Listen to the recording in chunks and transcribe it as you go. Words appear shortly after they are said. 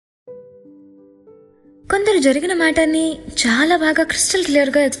కొందరు జరిగిన మ్యాటర్ని చాలా బాగా క్రిస్టల్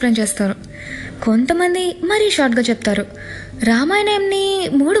క్లియర్గా ఎక్స్ప్లెయిన్ చేస్తారు. కొంతమంది మరీ షార్ట్గా చెప్తారు. రామాయణంని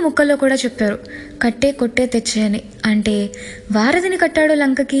 3 ముక్కల్లో కూడా చెప్పారు. కట్టే కొట్టే తెచ్చే అని. అంటే వారధిని కట్టాడు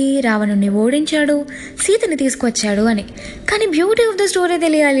లంకకి, రావణుణ్ణి ఓడించాడు, సీతని తీసుకువచ్చాడు అని. కానీ బ్యూటీ ఆఫ్ ద స్టోరీ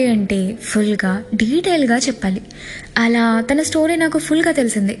తెలియాలి అంటే ఫుల్గా డీటెయిల్గా చెప్పాలి. అలా తన స్టోరీ నాకు ఫుల్గా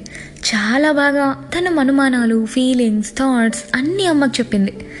తెలిసింది. చాలా బాగా తన అనుమానాలు, ఫీలింగ్స్, థాట్స్ అన్నీ అమ్మకు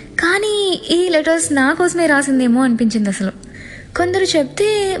చెప్పింది. కానీ ఈ లెటర్స్ నా కోసమే రాసిందేమో అనిపించింది అసలు. కొందరు చెప్తే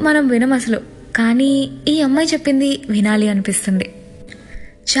మనం వినం అసలు, కానీ ఈ అమ్మాయి చెప్పింది వినాలి అనిపిస్తుంది.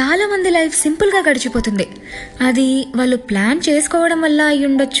 చాలామంది లైఫ్ సింపుల్గా గడిచిపోతుంది. అది వాళ్ళు ప్లాన్ చేసుకోవడం వల్ల అయి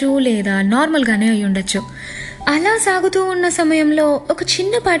ఉండొచ్చు, లేదా నార్మల్గానే అయి ఉండొచ్చు. అలా సాగుతూ ఉన్న సమయంలో ఒక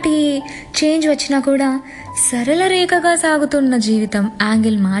చిన్నపాటి చేంజ్ వచ్చినా కూడా సరళ రేఖగా సాగుతున్న జీవితం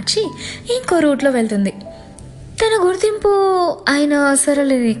యాంగిల్ మార్చి ఇంకో రూట్లో వెళ్తుంది. తన గుర్తింపు అయిన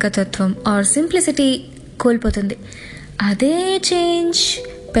సరళ రేఖతత్వం ఆర్ సింప్లిసిటీ కోల్పోతుంది. అదే చేంజ్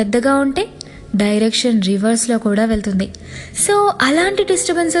పెద్దగా ఉంటే డైరెక్షన్ రివర్స్లో కూడా వెళ్తుంది. సో అలాంటి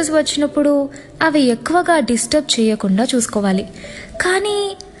డిస్టర్బెన్సెస్ వచ్చినప్పుడు అవి ఎక్కువగా డిస్టర్బ్ చేయకుండా చూసుకోవాలి. కానీ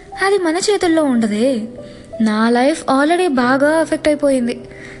అది మన చేతుల్లో ఉండదే. నా లైఫ్ ఆల్రెడీ బాగా ఎఫెక్ట్ అయిపోయింది.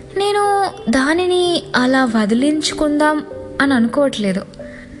 నేను దానిని అలా వదిలించుకుందాం అని అనుకోవట్లేదు.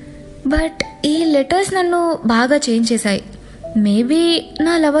 బట్ ఈ లెటర్స్ నన్ను బాగా చేంజ్ చేశాయి. మేబీ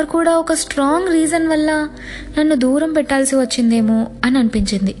నా లవర్ కూడా ఒక స్ట్రాంగ్ రీజన్ వల్ల నన్ను దూరం పెట్టాల్సి వచ్చిందేమో అని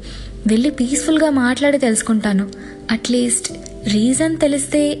అనిపించింది. వెళ్ళి పీస్ఫుల్గా మాట్లాడి తెలుసుకుంటాను. అట్లీస్ట్ రీజన్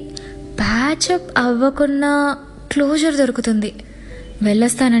తెలిస్తే ప్యాచప్ అవ్వకున్నా క్లోజర్ దొరుకుతుంది.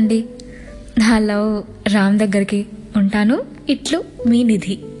 వెళ్ళొస్తానండి. నా లవ్ రామ్ దగ్గరికి. ఉంటాను. ఇట్లు మీ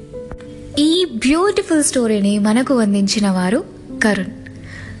నిధి. ఈ బ్యూటిఫుల్ స్టోరీని మనకు అందించిన వారు కరుణ్.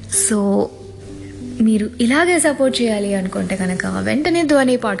 సో మీరు ఇలాగే సపోర్ట్ చేయాలి అనుకుంటే కనుక వెంటనే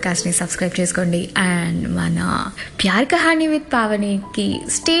ధ్వని పాడ్కాస్ట్ని సబ్స్క్రైబ్ చేసుకోండి. అండ్ మన ప్యార్ కహానీ విత్ పావనికి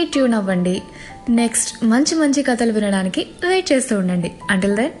స్టే ట్యూన్ అవ్వండి. నెక్స్ట్ మంచి మంచి కథలు వినడానికి వెయిట్ చేస్తూ ఉండండి.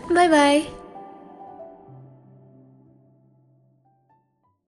 Until then bye bye.